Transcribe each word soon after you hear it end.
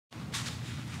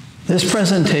This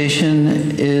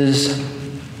presentation is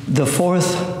the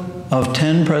fourth of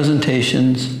 10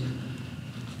 presentations.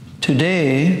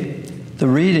 Today, the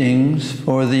readings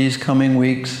for these coming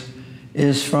weeks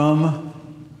is from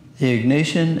the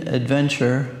Ignatian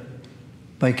Adventure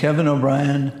by Kevin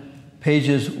O'Brien,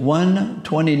 pages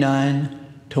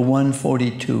 129 to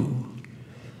 142.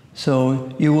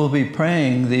 So you will be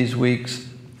praying these weeks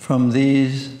from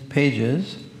these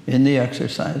pages in the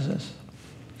exercises.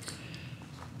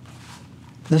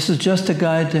 This is just a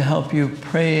guide to help you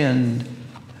pray and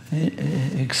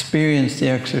experience the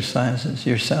exercises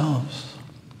yourselves.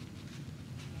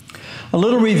 A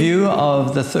little review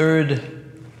of the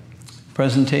third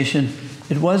presentation.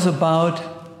 It was about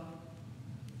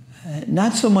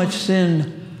not so much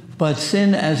sin, but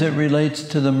sin as it relates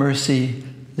to the mercy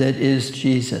that is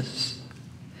Jesus.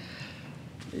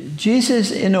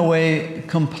 Jesus, in a way,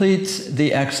 completes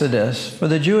the Exodus. For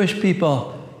the Jewish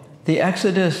people, the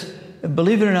Exodus,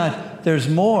 believe it or not, there's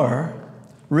more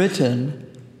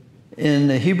written in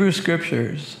the Hebrew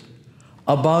Scriptures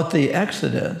about the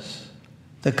Exodus,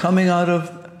 the coming out of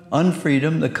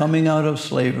unfreedom, the coming out of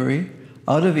slavery,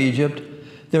 out of Egypt.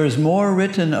 There is more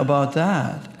written about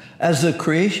that as the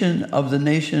creation of the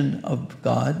nation of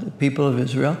God, the people of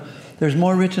Israel. There's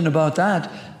more written about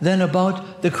that than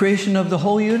about the creation of the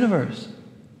whole universe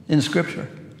in Scripture.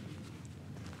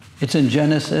 It's in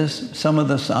Genesis, some of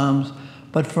the Psalms,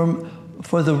 but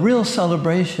for the real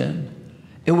celebration,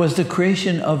 it was the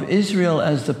creation of Israel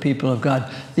as the people of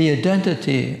God, the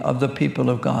identity of the people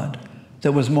of God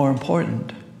that was more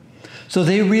important. So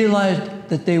they realized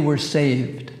that they were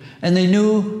saved, and they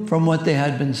knew from what they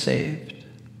had been saved.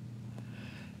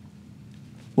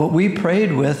 What we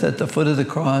prayed with at the foot of the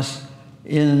cross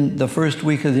in the first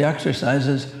week of the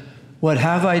exercises, what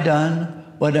have I done?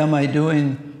 What am I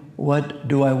doing? What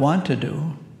do I want to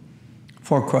do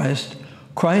for Christ?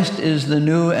 Christ is the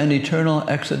new and eternal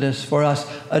Exodus for us,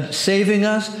 saving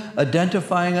us,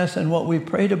 identifying us, and what we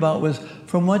prayed about was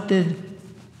from what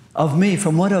of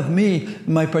me,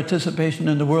 my participation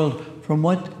in the world, from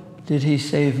what did he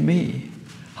save me?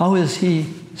 How is he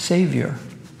Savior?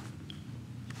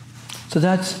 So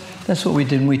that's what we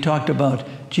did. We talked about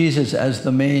Jesus as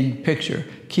the main picture,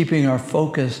 keeping our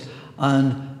focus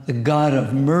on the God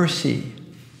of mercy.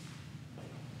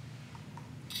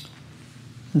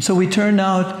 And so we turn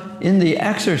now in the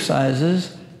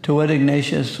exercises to what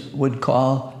Ignatius would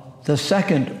call the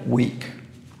second week.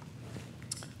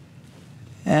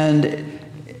 And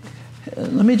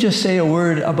let me just say a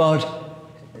word about,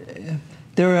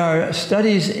 there are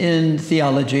studies in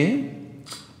theology,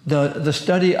 the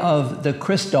study of the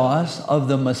Christos, of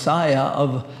the Messiah,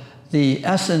 of the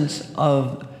essence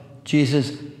of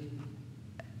Jesus.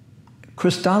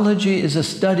 Christology is a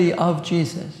study of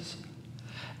Jesus.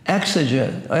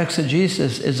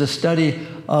 Exegesis is a study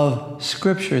of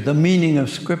Scripture, the meaning of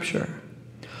Scripture.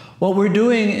 What we're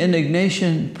doing in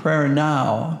Ignatian prayer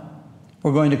now,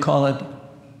 we're going to call it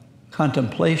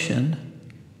contemplation.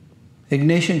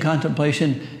 Ignatian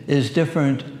contemplation is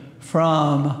different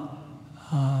from,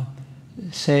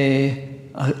 say,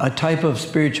 a type of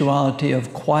spirituality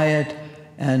of quiet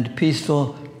and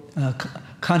peaceful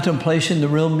contemplation. The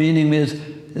real meaning is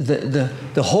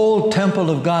the whole temple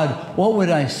of God. What would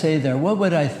I say there? What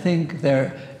would I think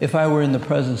there if I were in the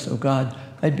presence of God?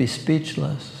 I'd be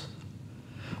speechless.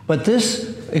 But this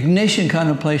Ignatian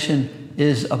contemplation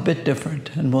is a bit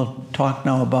different, and we'll talk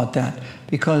now about that,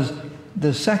 because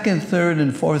the second, third,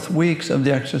 and fourth weeks of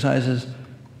the exercises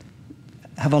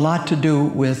have a lot to do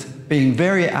with being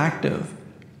very active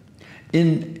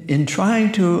in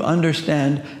trying to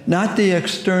understand not the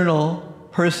external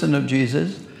person of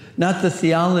Jesus, not the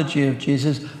theology of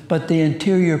Jesus, but the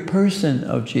interior person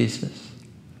of Jesus,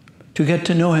 to get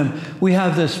to know him. We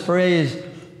have this phrase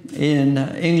in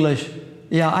English,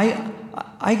 yeah,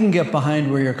 I can get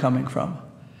behind where you're coming from.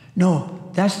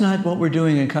 No, that's not what we're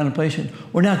doing in contemplation.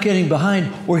 We're not getting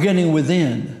behind, we're getting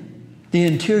within. The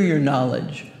interior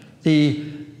knowledge, the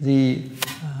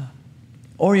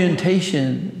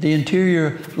orientation, the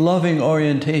interior loving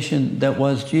orientation that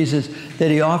was Jesus,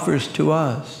 that he offers to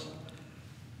us.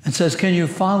 And says, can you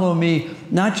follow me,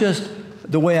 not just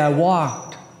the way I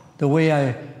walked, the way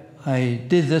I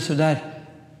did this or that.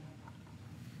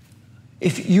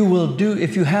 If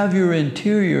you have your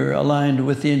interior aligned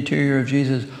with the interior of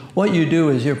Jesus, what you do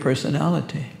is your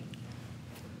personality.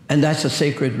 And that's a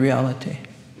sacred reality,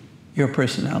 your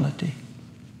personality.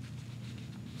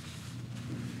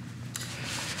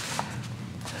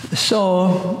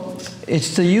 So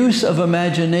it's the use of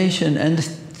imagination, and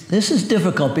this is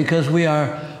difficult because we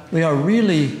are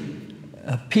really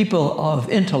people of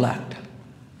intellect.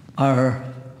 Our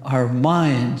our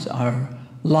minds, our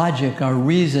logic, our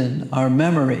reason, our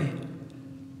memory.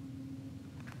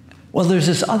 Well, there's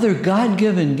this other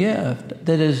God-given gift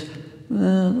that is a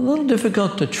little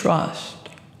difficult to trust.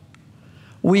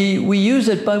 We use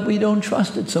it, but we don't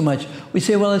trust it so much. We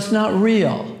say, well, it's not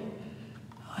real.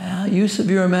 Well, use of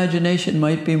your imagination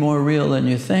might be more real than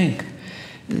you think.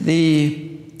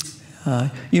 You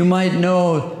might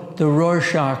know the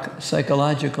Rorschach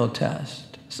psychological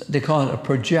test. They call it a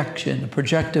projection, a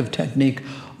projective technique.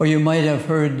 Or you might have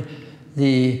heard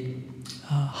the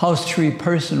house tree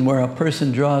person, where a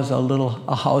person draws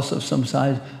a house of some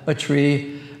size, a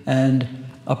tree, and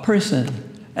a person.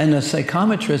 And a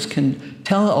psychometrist can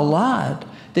tell a lot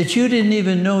that you didn't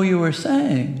even know you were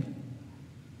saying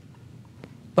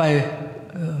by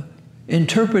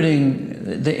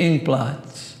interpreting the ink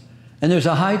blots. And there's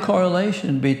a high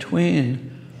correlation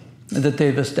that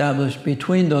they've established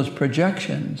between those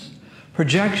projections.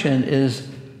 Projection is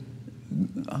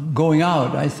going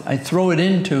out. I throw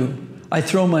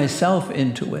myself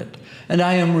into it. And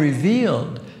I am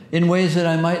revealed in ways that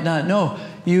I might not know.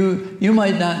 You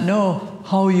might not know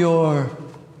how your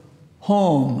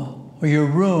home or your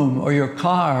room or your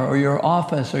car or your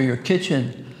office or your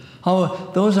kitchen,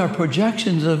 how those are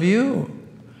projections of you.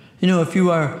 You know, if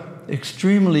you are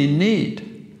extremely neat,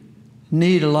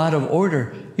 need a lot of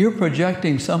order, you're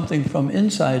projecting something from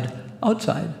inside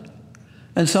outside.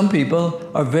 And some people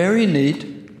are very neat,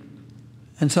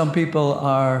 and some people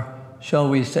are, shall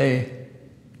we say,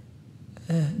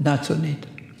 not so neat.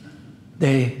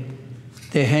 They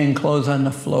hang clothes on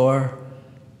the floor.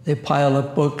 They pile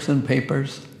up books and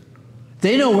papers.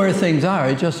 They know where things are.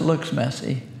 It just looks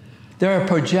messy. They're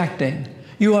projecting.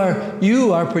 You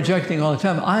are projecting all the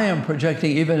time. I am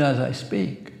projecting even as I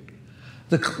speak.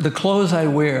 The clothes I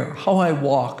wear, how I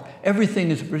walk,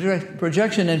 everything is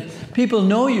projection. And people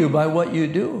know you by what you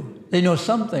do. They know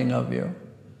something of you.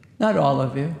 Not all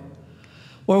of you.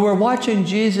 Where we're watching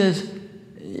Jesus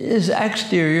is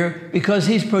exterior because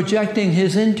he's projecting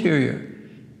his interior.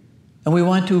 And we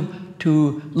want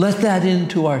to let that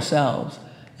into ourselves.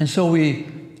 And so we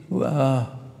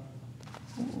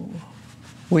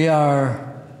are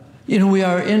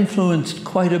influenced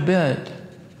quite a bit,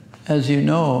 as you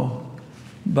know,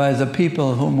 by the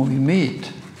people whom we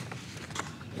meet.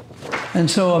 And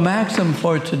so a maxim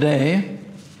for today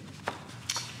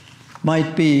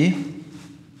might be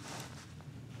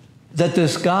that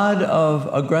this God of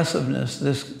aggressiveness,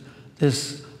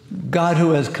 this God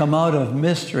who has come out of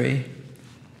mystery,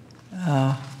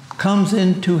 comes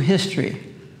into history.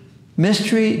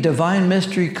 Mystery, divine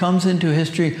mystery comes into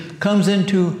history, comes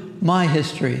into my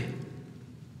history.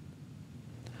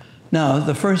 Now,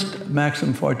 the first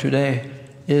maxim for today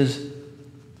is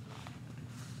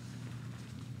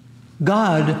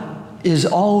God is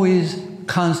always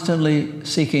constantly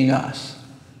seeking us.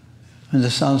 And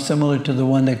this sounds similar to the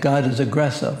one that God is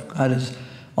aggressive. God is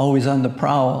always on the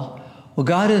prowl. Well,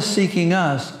 God is seeking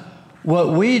us.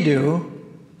 What we do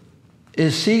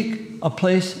is seek a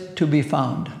place to be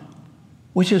found,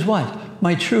 which is what?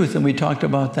 My truth, and we talked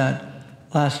about that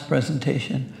last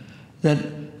presentation,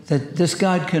 that this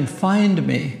God can find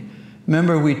me.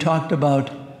 Remember, we talked about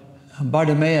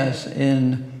Bartimaeus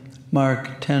in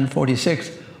Mark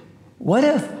 10:46. What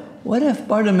if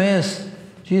Bartimaeus,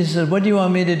 Jesus said, what do you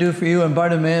want me to do for you? And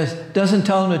Bartimaeus doesn't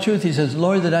tell him the truth. He says,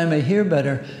 Lord, that I may hear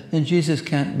better. And Jesus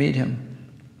can't meet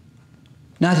him.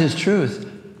 Not his truth.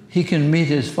 He can meet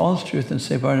his false truth and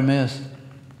say, Bartimaeus,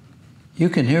 you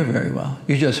can hear very well.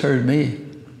 You just heard me.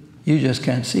 You just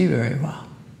can't see very well.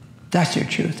 That's your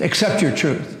truth. Accept your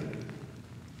truth.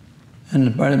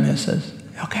 And Bartimaeus says,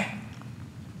 okay.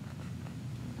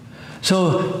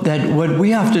 So that what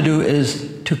we have to do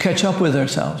is to catch up with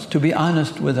ourselves, to be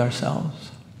honest with ourselves.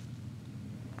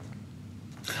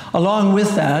 Along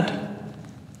with that,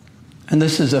 and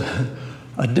this is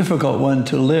a difficult one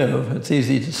to live. It's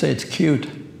easy to say it's cute.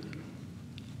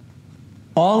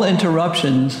 All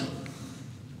interruptions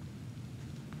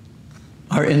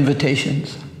are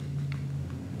invitations.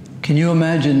 Can you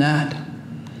imagine that?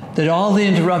 That all the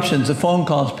interruptions, the phone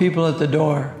calls, people at the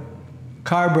door,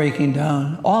 car breaking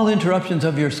down, all interruptions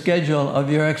of your schedule, of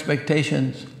your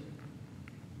expectations,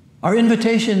 are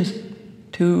invitations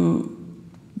to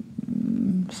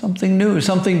something new,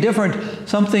 something different,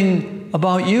 something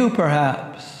about you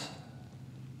perhaps.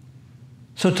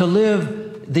 So to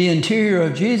live the interior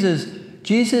of Jesus,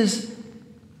 Jesus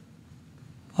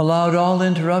allowed all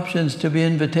interruptions to be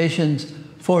invitations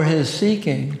for his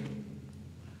seeking.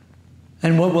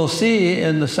 And what we'll see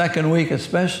in the second week,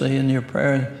 especially in your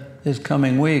prayer these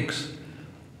coming weeks,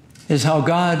 is how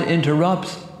God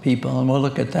interrupts people, and we'll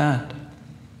look at that.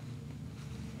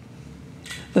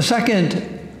 The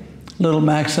second little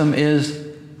maxim is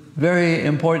very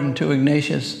important to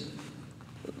Ignatius.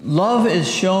 Love is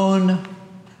shown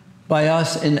by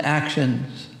us in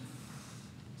actions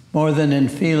more than in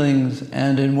feelings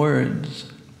and in words.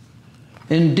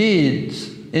 In deeds,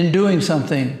 in doing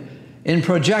something, in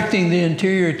projecting the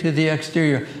interior to the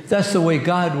exterior. That's the way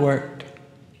God worked,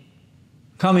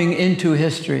 coming into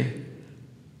history,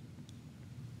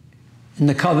 in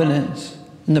the covenants,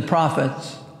 in the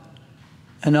prophets,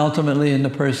 and ultimately in the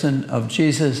person of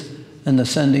Jesus and the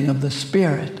sending of the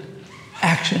Spirit.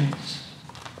 Actions.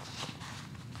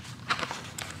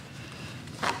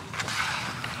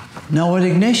 Now, what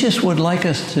Ignatius would like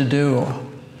us to do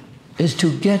is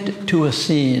to get to a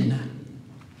scene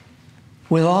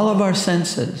with all of our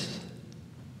senses,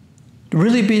 to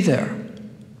really be there,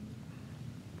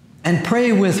 and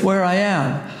pray with where I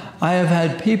am. I have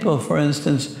had people, for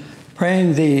instance,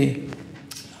 praying the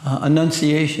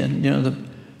Annunciation, the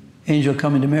angel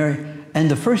coming to Mary, and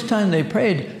the first time they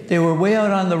prayed, they were way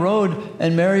out on the road,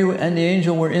 and Mary and the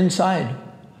angel were inside.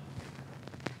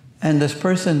 And this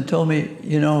person told me,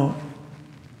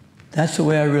 that's the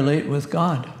way I relate with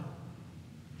God.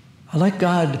 I like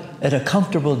God at a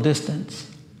comfortable distance.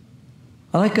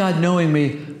 I like God knowing me,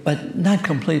 but not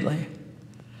completely.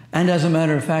 And as a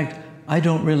matter of fact, I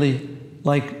don't really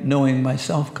like knowing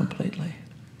myself completely.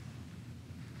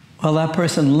 Well, that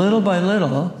person, little by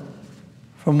little,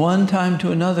 from one time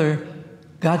to another,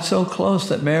 got so close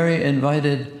that Mary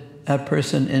invited that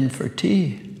person in for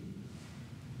tea.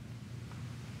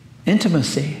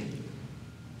 Intimacy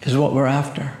is what we're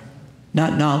after,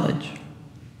 not knowledge.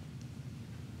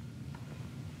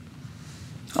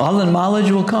 All the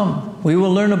knowledge will come. We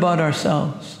will learn about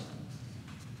ourselves.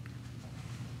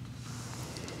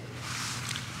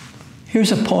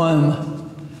 Here's a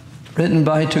poem written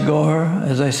by Tagore,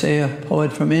 as I say, a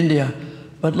poet from India.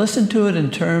 But listen to it in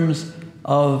terms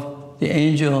of the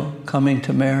angel coming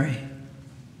to Mary.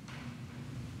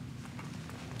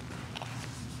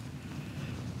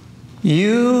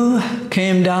 You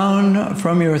came down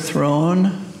from your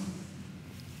throne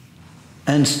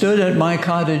and stood at my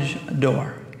cottage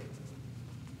door.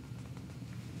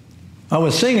 I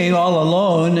was singing all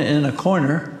alone in a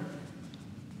corner,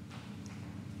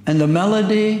 and the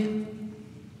melody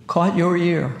caught your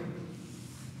ear.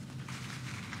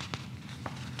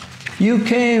 You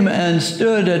came and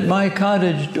stood at my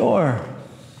cottage door.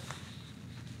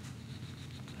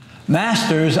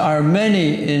 Masters are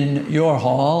many in your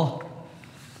hall,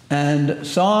 and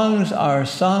songs are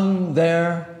sung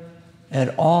there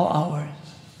at all hours.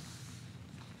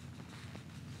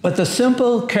 But the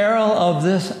simple carol of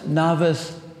this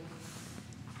novice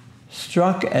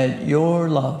struck at your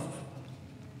love.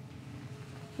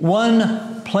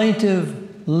 One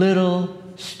plaintive little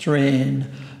strain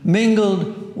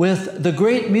mingled with the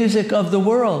great music of the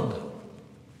world.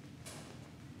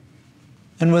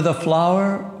 And with a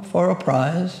flower for a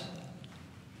prize,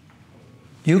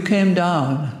 you came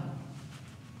down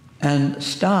and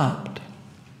stopped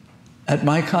at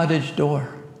my cottage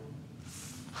door.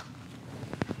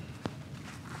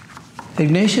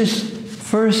 Ignatius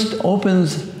first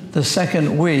opens the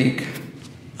second week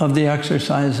of the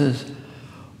exercises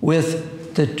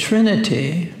with the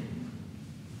Trinity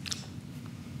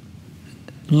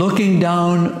looking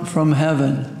down from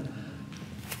heaven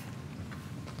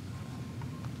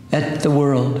at the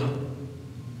world.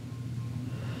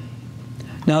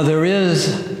 Now there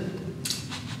is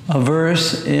a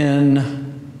verse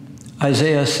in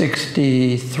Isaiah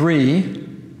 63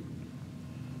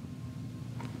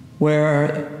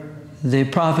 where the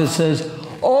prophet says,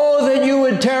 "Oh, that you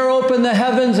would tear open the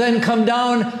heavens and come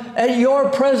down. At your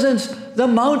presence, the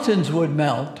mountains would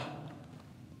melt."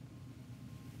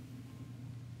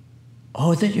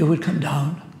 Oh, that you would come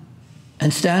down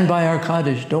and stand by our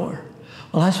cottage door.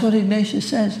 Well, that's what Ignatius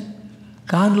says.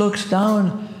 God looks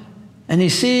down and he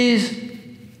sees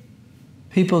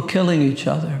people killing each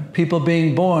other, people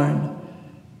being born,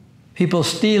 people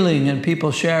stealing and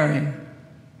people sharing.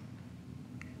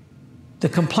 The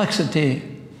complexity,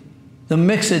 the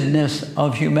mixedness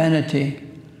of humanity.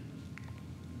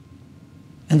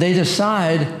 And they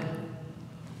decide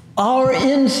our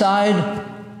inside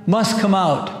must come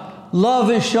out. Love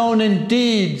is shown in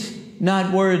deeds,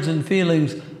 not words and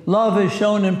feelings. Love is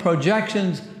shown in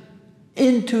projections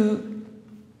into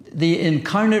the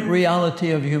incarnate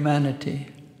reality of humanity.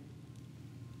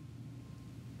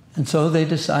 And so they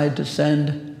decide to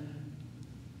send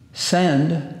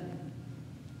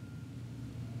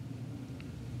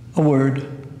a word,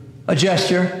 a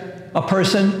gesture, a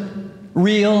person,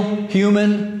 real,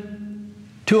 human,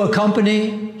 to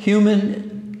accompany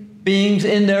human beings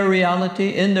in their reality,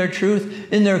 in their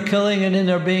truth, in their killing and in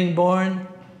their being born,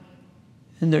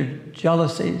 in their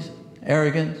jealousies,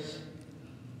 arrogance.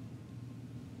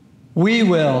 We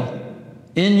will,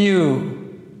 in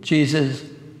you, Jesus,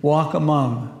 walk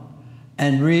among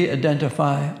and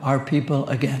re-identify our people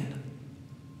again.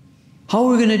 How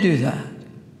are we going to do that?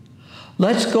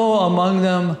 Let's go among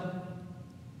them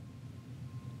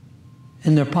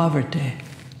in their poverty,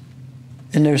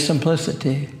 in their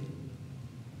simplicity.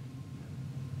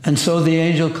 And so the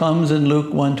angel comes in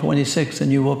Luke 1:26,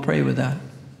 and you will pray with that.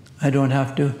 I don't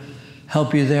have to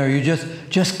help you there. You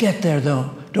just get there,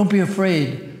 though. Don't be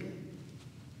afraid.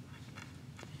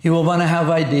 You will want to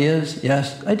have ideas.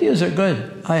 Yes, ideas are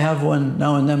good. I have one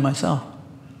now and then myself.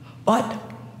 But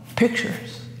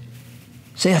pictures.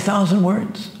 Say 1,000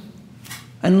 words.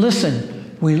 And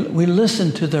listen. We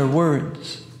listen to their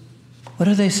words. What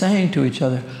are they saying to each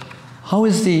other? How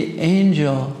is the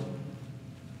angel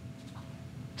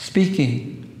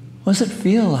speaking? What does it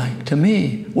feel like to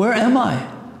me? Where am I?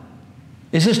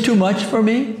 Is this too much for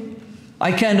me?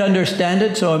 I can't understand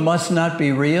it, so it must not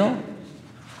be real?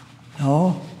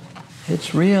 No,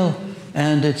 it's real,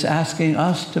 and it's asking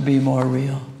us to be more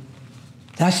real.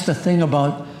 That's the thing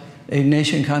about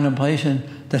Ignatian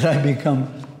contemplation, that I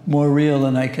become more real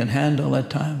than I can handle at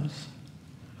times.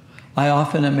 I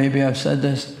often, and maybe I've said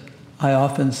this, I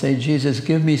often say, Jesus,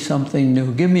 give me something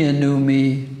new. Give me a new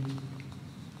me.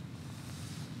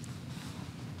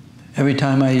 Every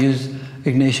time I use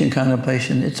Ignatian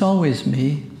contemplation, it's always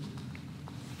me.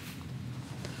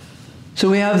 So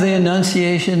we have the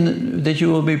Annunciation that you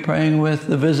will be praying with,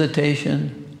 the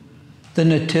Visitation, the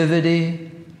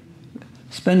Nativity.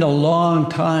 Spend a long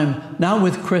time, not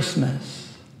with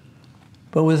Christmas,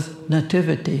 but with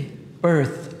Nativity,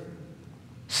 birth,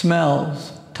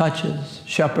 smells, touches,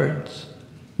 shepherds,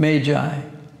 magi.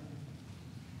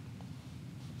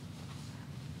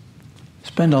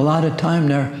 Spend a lot of time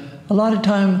there, a lot of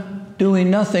time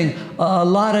doing nothing, a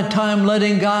lot of time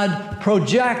letting God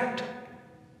project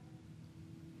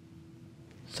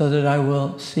so that I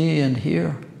will see and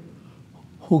hear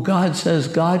who God says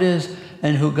God is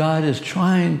and who God is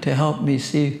trying to help me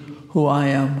see who I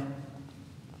am.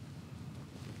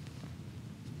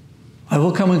 I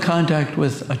will come in contact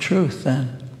with a truth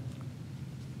then.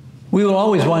 We will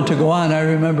always want to go on. I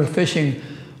remember fishing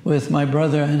with my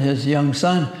brother and his young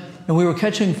son, and we were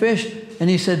catching fish, and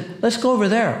he said, let's go over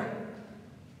there.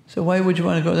 I said, why would you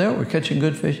want to go there? We're catching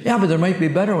good fish. Yeah, but there might be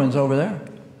better ones over there.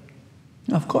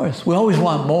 Of course, we always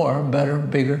want more, better,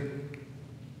 bigger.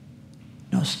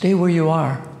 No, stay where you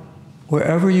are.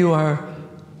 Wherever you are,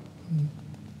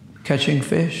 catching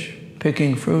fish,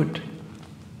 picking fruit.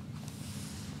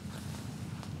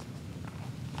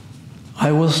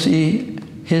 I will see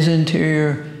his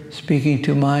interior speaking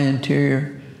to my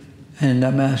interior, and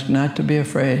I'm asked not to be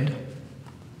afraid.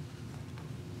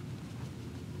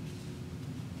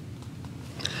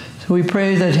 So we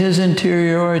pray that his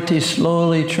interiority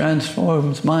slowly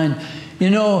transforms mine. You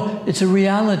know, it's a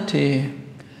reality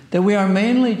that we are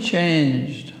mainly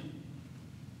changed,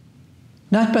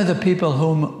 not by the people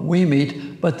whom we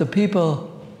meet, but the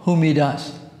people who meet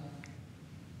us.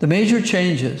 The major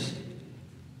changes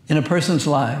in a person's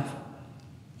life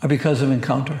are because of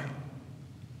encounter.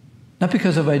 Not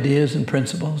because of ideas and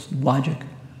principles and logic,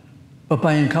 but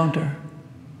by encounter.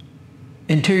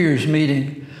 Interiors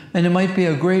meeting. And it might be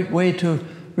a great way to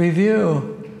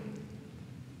review,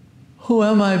 who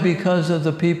am I because of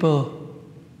the people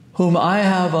whom I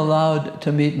have allowed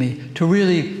to meet me, to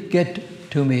really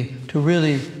get to me, to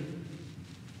really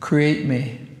create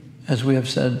me, as we have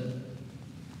said.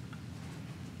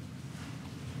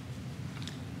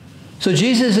 So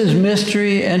Jesus is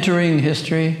mystery entering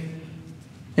history,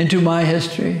 into my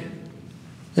history,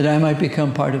 that I might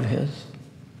become part of his.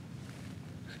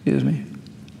 Excuse me.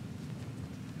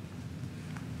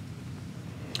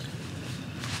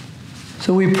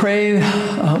 So we pray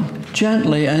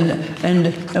gently,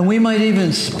 and we might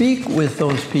even speak with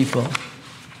those people,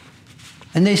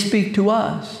 and they speak to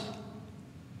us.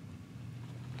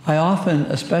 I often,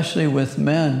 especially with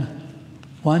men,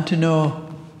 want to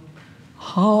know,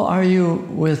 how are you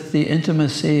with the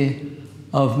intimacy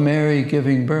of Mary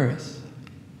giving birth,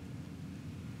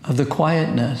 of the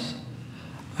quietness?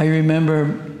 I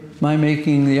remember my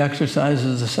making the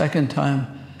exercises the second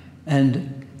time,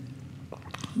 and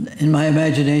in my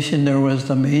imagination there was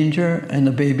the manger and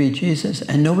the baby Jesus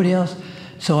and nobody else.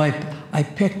 So I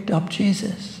picked up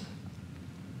Jesus.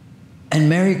 And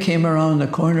Mary came around the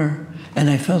corner, and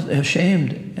I felt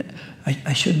ashamed.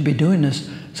 I shouldn't be doing this.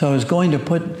 So I was going to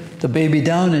put the baby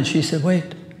down, and she said, wait.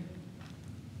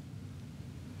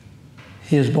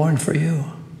 He is born for you.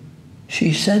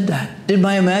 She said that. Did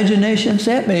my imagination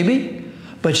say it? Maybe.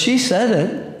 But she said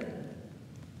it.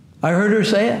 I heard her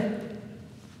say it.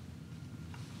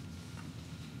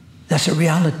 That's a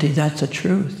reality. That's a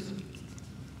truth.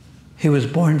 He was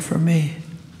born for me.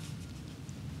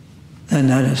 And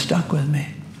that has stuck with me.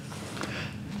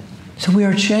 So we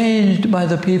are changed by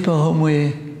the people whom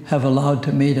we have allowed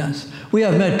to meet us. We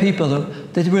have met people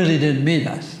that really didn't meet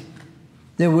us.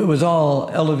 It was all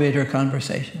elevator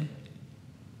conversation.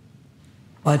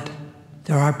 But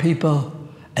there are people,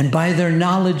 and by their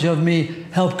knowledge of me,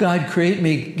 help God create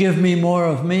me, give me more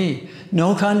of me.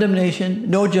 No condemnation,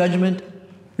 no judgment,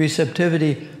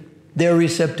 receptivity. Their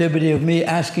receptivity of me,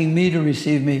 asking me to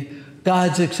receive me.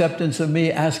 God's acceptance of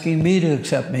me, asking me to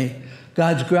accept me.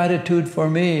 God's gratitude for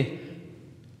me,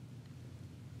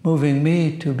 moving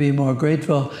me to be more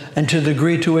grateful. And to the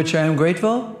degree to which I am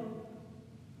grateful,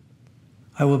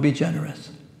 I will be generous.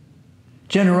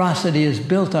 Generosity is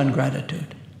built on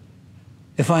gratitude.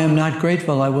 If I am not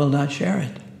grateful, I will not share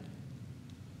it.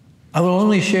 I will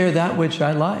only share that which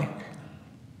I like.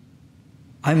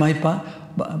 I might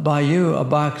buy you a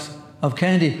box of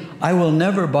candy. I will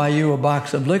never buy you a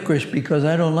box of licorice because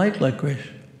I don't like licorice.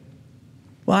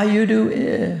 Why you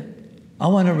do? I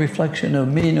want a reflection of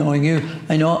me knowing you.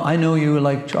 I know you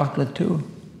like chocolate too.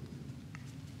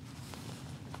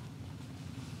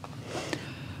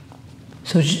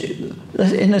 So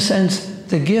in a sense,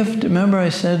 the gift, remember I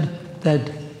said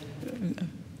that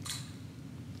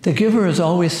the giver is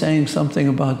always saying something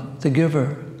about the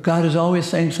giver. God is always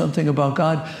saying something about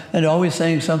God and always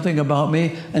saying something about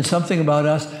me and something about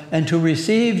us. And to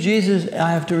receive Jesus,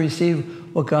 I have to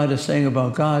receive what God is saying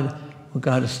about God, what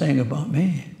God is saying about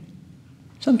me.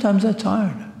 Sometimes that's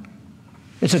hard.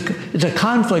 It's a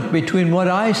conflict between what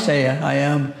I say I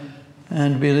am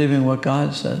and believing what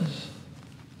God says.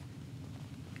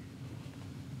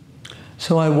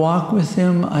 So I walk with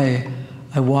him. I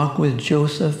walk with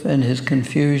Joseph and his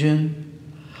confusion.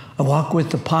 I walk with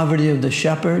the poverty of the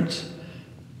shepherds.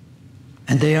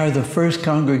 And they are the first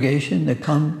congregation that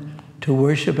come to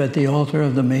worship at the altar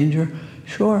of the manger.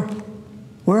 Sure.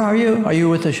 Where are you? Are you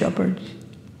with the shepherds?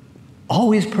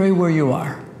 Always pray where you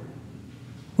are.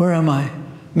 Where am I?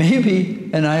 Maybe,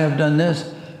 and I have done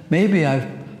this, maybe I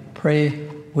pray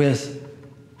with,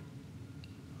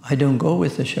 I don't go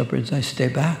with the shepherds, I stay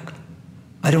back.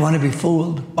 I don't want to be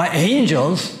fooled by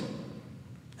angels.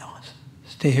 No,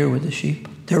 stay here with the sheep.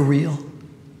 They're real.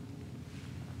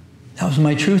 That was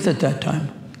my truth at that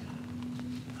time.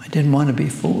 I didn't want to be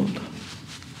fooled.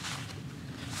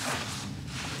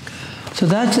 So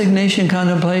that's Ignatian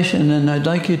contemplation, and I'd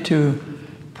like you to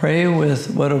pray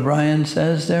with what O'Brien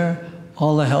says there,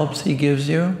 all the helps he gives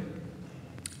you.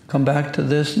 Come back to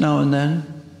this now and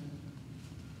then.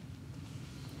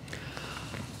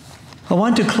 I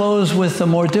want to close with a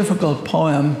more difficult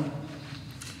poem.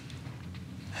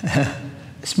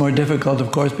 It's more difficult,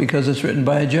 of course, because it's written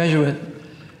by a Jesuit,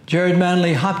 Jared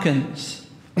Manley Hopkins.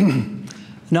 And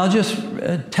I'll just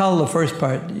tell the first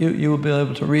part. You will be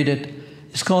able to read it.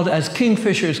 It's called As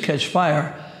Kingfishers Catch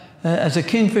Fire. As a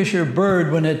kingfisher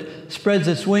bird, when it spreads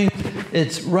its wings,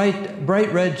 its bright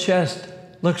red chest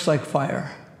looks like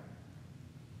fire.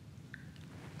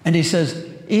 And he says,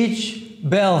 each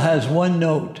bell has one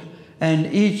note, and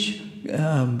each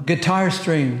guitar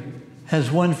string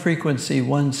has one frequency,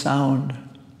 one sound.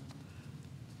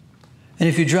 And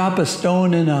if you drop a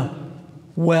stone in a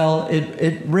well,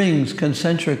 it rings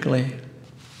concentrically.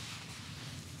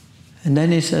 And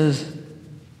then he says,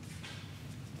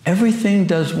 everything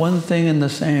does one thing and the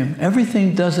same.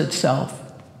 Everything does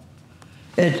itself.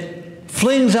 It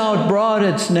flings out broad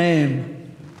its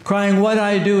name, crying, what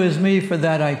I do is me, for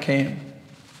that I came.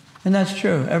 And that's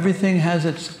true. Everything has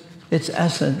its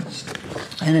essence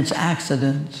and its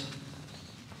accidents.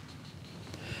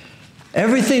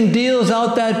 Everything deals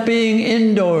out that being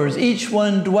indoors. Each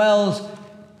one dwells,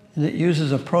 and it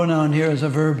uses a pronoun here as a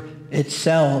verb, it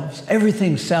selves.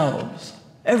 Everything selves.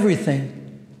 Everything.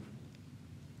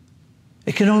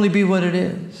 It can only be what it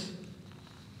is.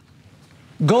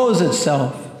 Goes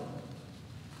itself.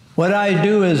 What I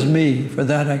do is me, for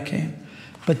that I came.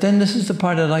 But then this is the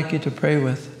part I'd like you to pray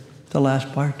with, the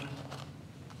last part.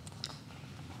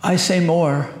 I say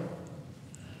more.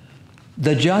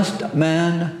 The just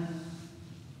man,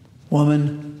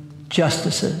 woman,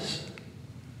 justices.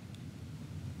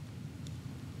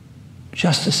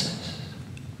 Justices.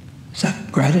 Is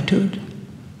that gratitude?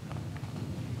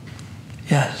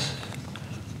 Yes.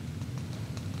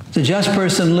 The just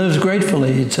person lives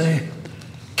gratefully, he'd say.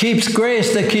 Keeps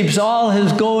grace that keeps all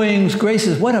his goings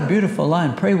graces. What a beautiful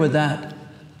line. Pray with that.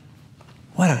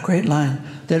 What a great line.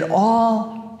 That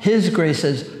all his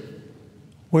graces,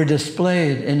 were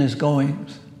displayed in his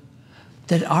goings.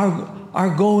 That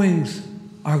our goings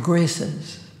are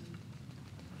graces.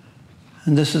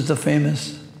 And this is the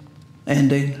famous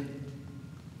ending.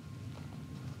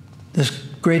 This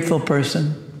grateful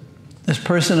person, this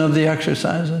person of the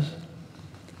exercises,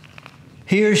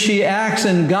 he or she acts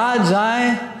in God's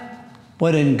eye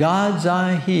what in God's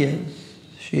eye he is,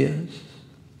 she is.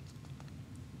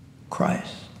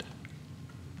 Christ.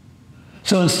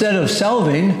 So instead of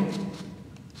selving,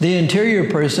 the interior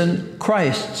person,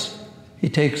 Christ's. He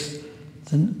takes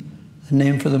the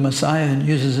name for the Messiah and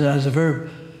uses it as a verb.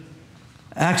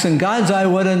 Acts in God's eye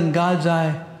what in God's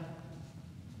eye?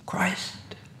 Christ.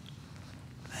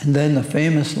 And then the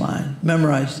famous line,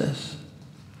 memorize this.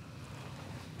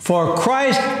 For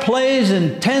Christ plays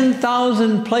in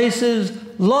 10,000 places,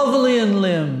 lovely in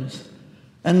limbs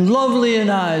and lovely in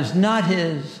eyes, not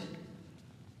his,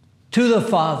 to the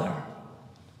Father,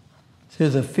 through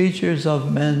the features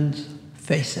of men's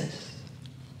faces.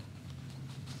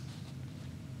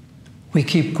 We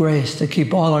keep grace, to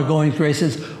keep all our goings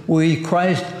graces. We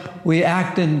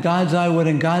act in God's eye what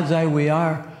in God's eye we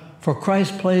are. For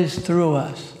Christ plays through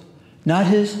us. Not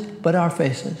his, but our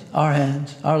faces, our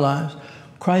hands, our lives.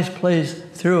 Christ plays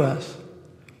through us.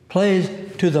 Plays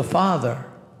to the Father.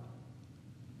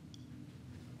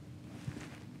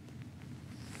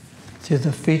 Through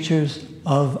the features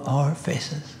of our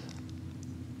faces.